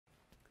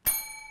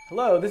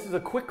Hello, this is a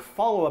quick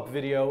follow-up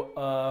video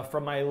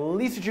from my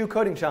Lissajous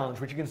coding challenge,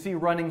 which you can see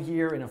running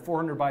here in a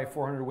 400 by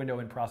 400 window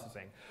in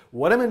processing.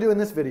 What I'm going to do in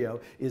this video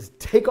is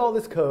take all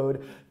this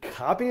code,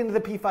 copy it into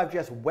the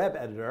p5.js web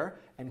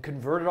editor, and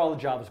convert it all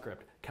to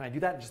JavaScript. Can I do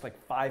that in just like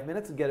 5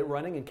 minutes and get it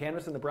running in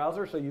Canvas in the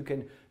browser so you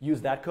can use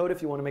that code if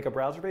you want to make a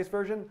browser-based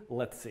version?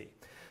 Let's see.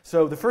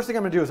 So the first thing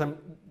I'm going to do is I'm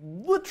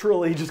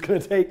literally just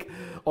going to take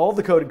all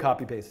the code and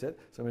copy paste it.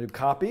 So I'm going to do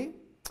copy, and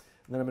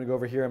then I'm going to go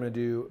over here, I'm going to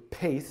do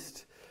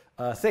paste.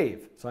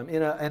 Save. So I'm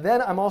in and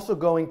then I'm also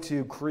going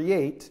to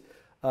create,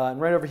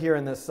 and right over here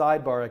in the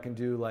sidebar I can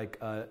do like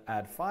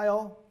add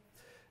file,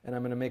 and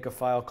I'm going to make a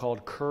file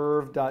called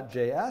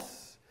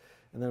curve.js,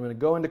 and then I'm going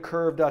to go into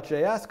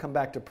curve.js, come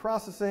back to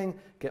processing,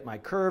 get my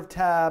curve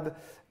tab,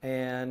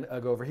 and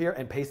go over here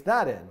and paste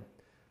that in.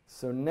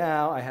 So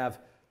now I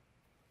have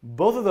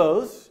both of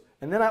those,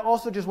 and then I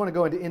also just want to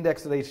go into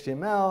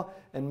index.html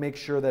and make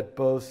sure that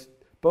both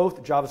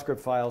JavaScript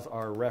files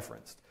are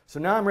referenced. So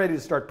now I'm ready to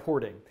start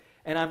porting.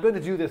 And I'm going to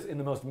do this in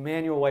the most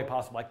manual way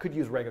possible. I could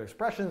use regular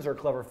expressions or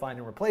clever find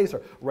and replace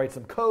or write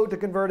some code to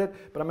convert it,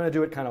 but I'm going to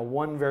do it kind of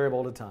one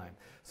variable at a time.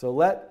 So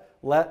let,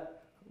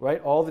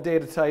 right, all the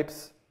data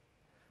types.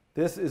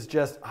 This is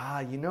just,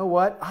 you know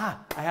what? I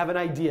have an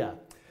idea.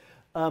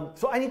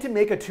 So I need to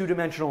make a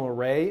two-dimensional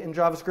array in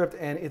JavaScript,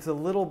 and it's a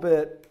little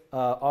bit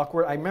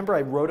awkward. I remember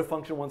I wrote a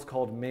function once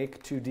called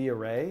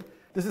make2darray.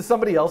 This is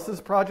somebody else's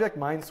project,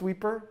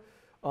 Minesweeper,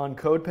 on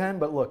CodePen,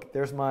 but look,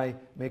 there's my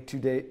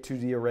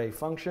make2darray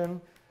function.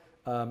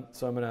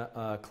 So I'm going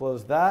to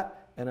close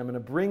that, and I'm going to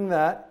bring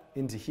that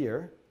into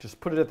here. Just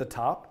put it at the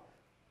top.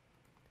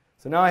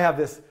 So now I have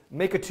this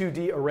make a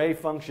 2D array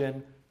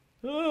function.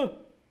 I'm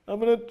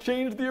going to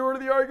change the order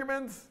of the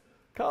arguments.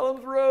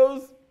 Columns,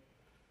 rows,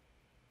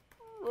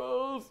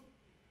 rows,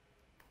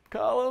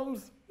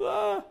 columns.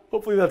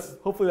 Hopefully that's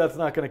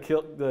not going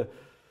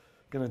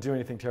to do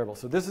anything terrible.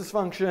 So this is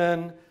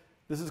function.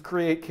 This is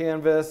create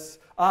canvas.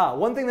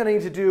 One thing that I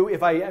need to do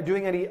if I am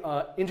doing any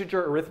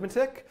integer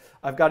arithmetic,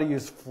 I've got to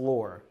use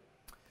floor.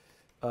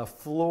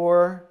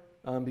 Floor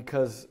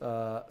because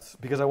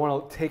I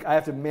want to I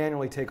have to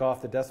manually take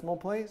off the decimal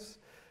place.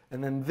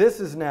 And then this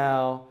is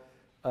now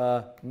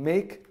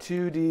make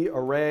 2D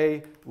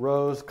array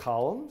rows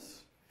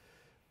columns.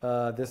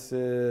 This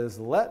is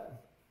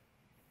let.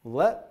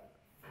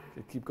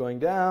 Keep going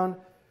down.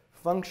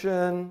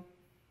 Function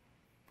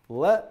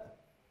let.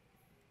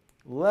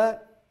 The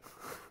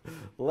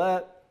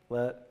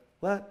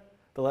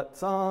let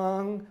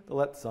song, the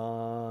let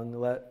song, let song, the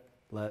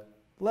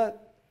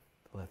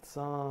let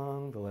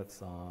song,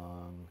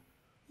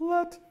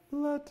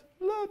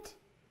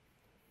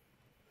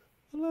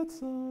 let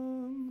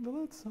song, the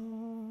let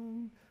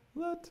song,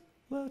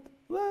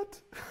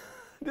 let.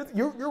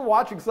 You're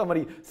watching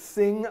somebody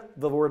sing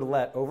the word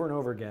let over and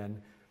over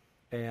again,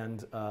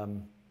 and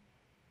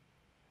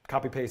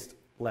copy paste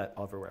let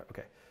everywhere.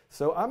 Okay.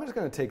 So I'm just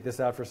going to take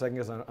this out for a second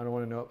because I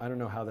don't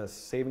know how the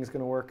saving is going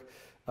to work.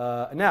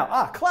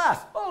 Now,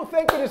 class! Oh,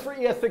 thank goodness for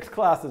ES6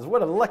 classes.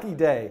 What a lucky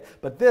day.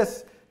 But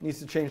this needs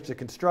to change to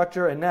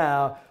constructor, and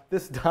now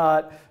this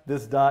dot,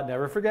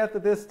 never forget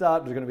that this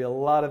dot, there's going to be a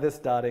lot of this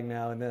dotting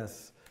now in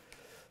this.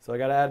 So I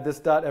got to add this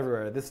dot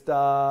everywhere. This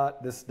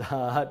dot, this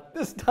dot,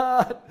 this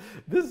dot,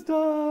 this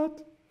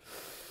dot,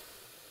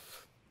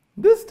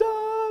 this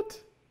dot,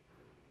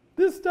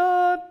 this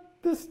dot.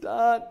 This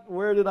dot,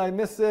 where did I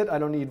miss it? I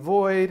don't need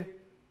void.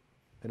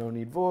 I don't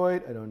need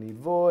void. I don't need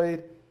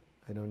void.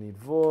 I don't need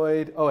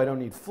void. Oh, I don't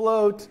need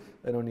float.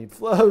 I don't need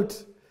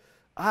float.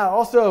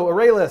 Also,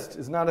 array list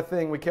is not a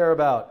thing we care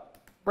about.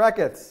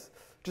 Brackets,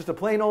 just a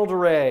plain old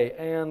array.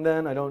 And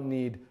then I don't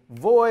need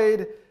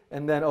void.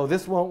 And then,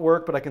 this won't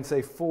work, but I can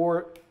say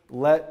for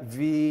let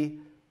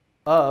v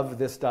of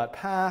this dot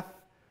path.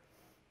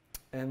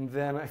 And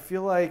then I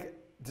feel like,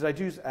 did I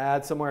just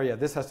add somewhere? Yeah,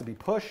 this has to be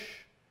push.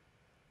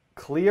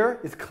 Clear?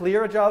 Is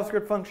clear a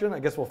JavaScript function? I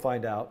guess we'll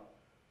find out.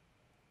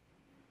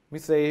 Let me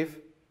save,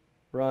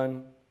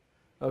 run.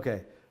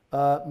 Okay.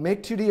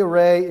 Make 2D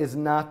array is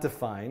not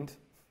defined.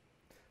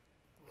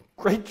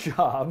 Great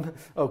job.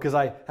 Oh, because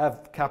I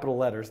have capital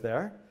letters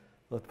there.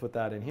 Let's put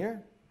that in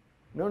here.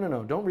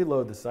 No. Don't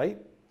reload the site.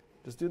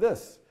 Just do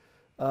this.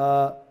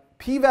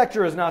 P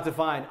vector is not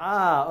defined.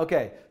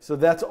 Okay. So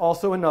that's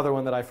also another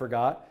one that I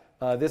forgot.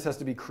 This has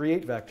to be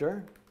create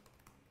vector.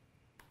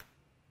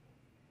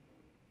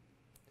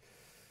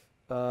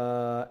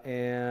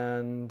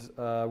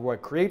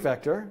 Create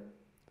vector.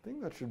 I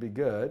think that should be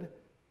good.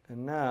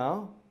 And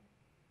now,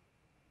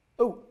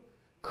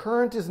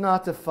 current is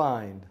not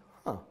defined.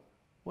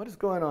 What is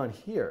going on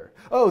here?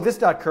 This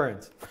dot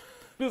current.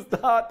 This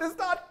dot.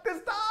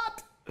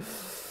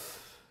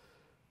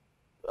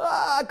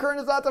 Current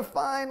is not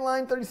defined,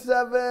 line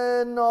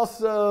 37.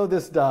 Also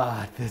this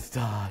dot.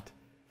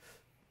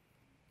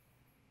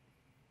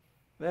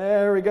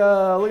 There we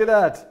go, look at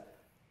that.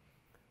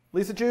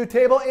 Lissajous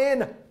table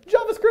in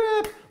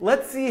JavaScript.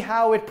 Let's see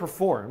how it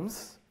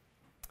performs.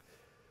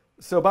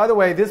 So by the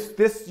way, this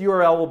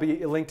URL will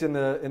be linked in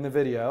the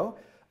video.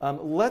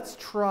 Let's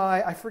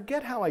try, I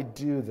forget how I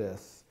do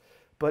this,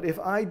 But if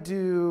I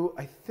do,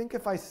 I think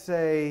if I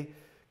say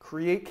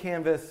create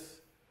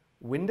canvas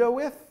window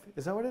width,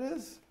 is that what it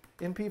is?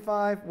 In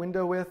P5,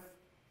 window width,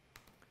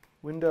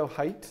 window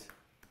height,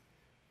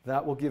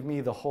 that will give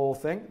me the whole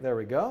thing. There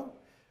we go.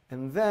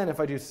 And then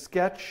if I do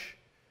sketch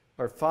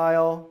or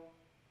file,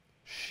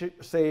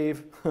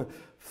 save,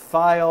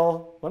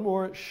 file, one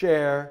more,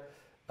 share,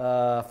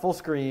 full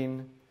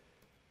screen.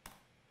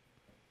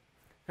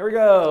 Here we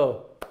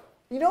go.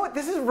 You know what?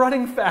 This is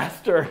running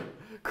faster.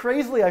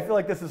 Crazily, I feel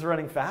like this is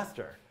running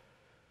faster.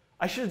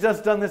 I should have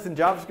just done this in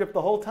JavaScript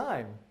the whole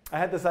time. I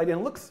had this idea,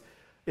 and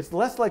it's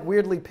less like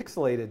weirdly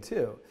pixelated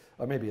too.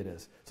 Or maybe it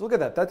is. So look at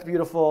that. That's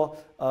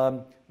beautiful.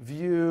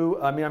 View.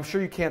 I mean, I'm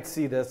sure you can't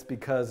see this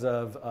because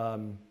of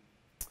the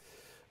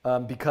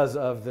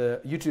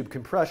YouTube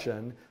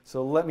compression.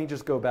 So let me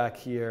just go back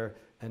here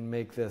and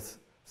make this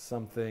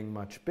something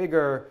much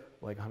bigger,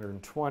 like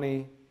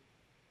 120.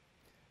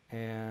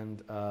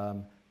 And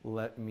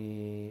let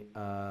me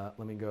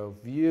go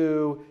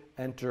View,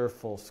 enter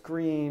full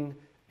screen,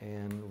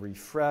 and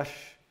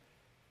refresh.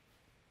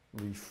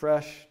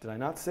 Refresh. Did I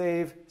not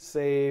save?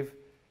 Save.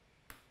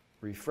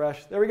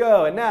 Refresh. There we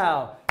go. And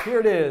now, here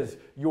it is,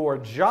 your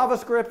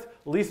JavaScript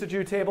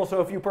Lissajous table. So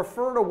if you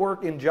prefer to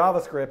work in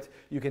JavaScript,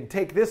 you can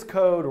take this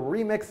code,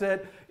 remix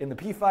it in the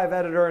P5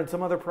 editor and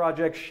some other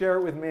project, share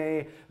it with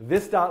me,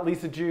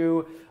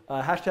 this.lissajous,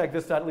 hashtag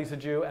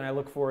this.lissajous, and I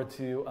look forward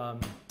to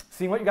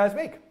seeing what you guys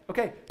make.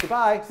 Okay,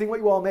 goodbye. Seeing what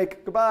you all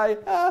make. Goodbye.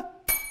 Ah.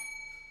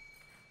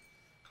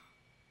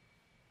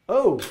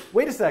 Oh,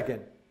 wait a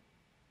second.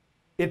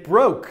 It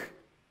broke.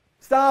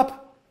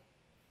 Stop.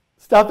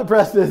 Stop the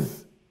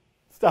presses.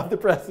 Stop the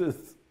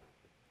presses.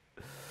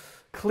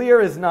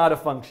 Clear is not a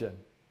function.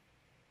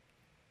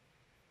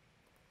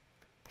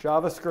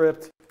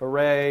 JavaScript,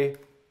 array,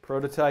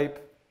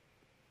 prototype.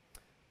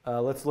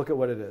 Let's look at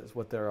what it is,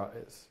 what there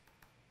is.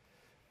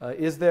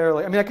 Is there,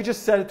 like, I mean, I could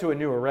just set it to a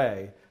new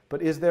array,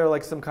 but is there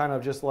like some kind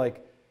of just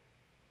like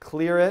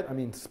clear it? I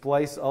mean,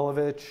 splice all of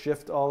it,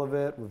 shift all of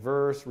it,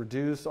 reverse,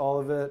 reduce all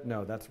of it.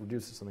 No, that's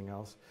reduce to something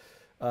else.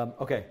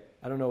 Okay,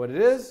 I don't know what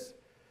it is,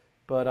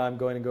 but I'm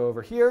going to go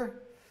over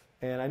here.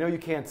 And I know you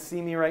can't see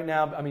me right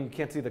now. I mean, you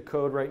can't see the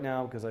code right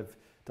now because I've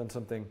done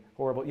something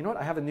horrible. You know what?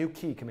 I have a new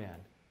key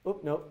command. Oh,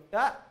 no.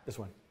 Ah, this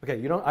one.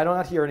 Okay, I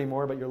don't hear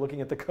anymore, but you're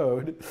looking at the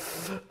code.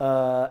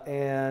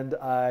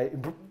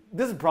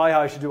 This is probably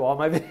how I should do all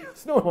my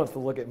videos. No one wants to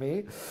look at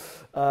me.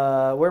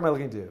 Where am I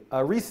looking to?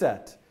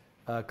 Reset.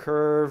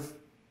 Curve.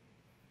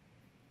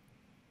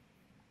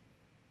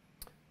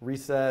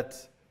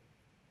 Reset.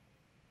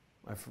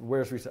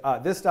 Where's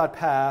reset?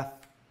 This.path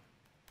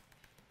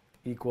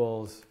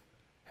equals,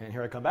 and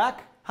here I come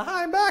back.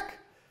 Hi, I'm back.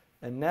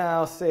 And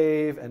now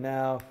save, and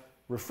now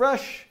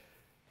refresh.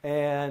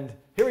 And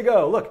here we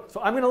go. Look,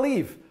 so I'm going to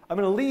leave. I'm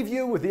going to leave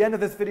you with the end of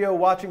this video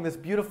watching this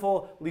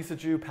beautiful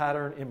Lissajous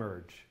pattern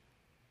emerge.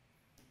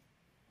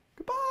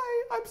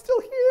 Goodbye. I'm still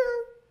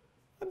here.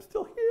 I'm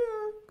still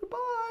here.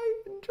 Goodbye.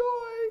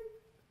 Enjoy.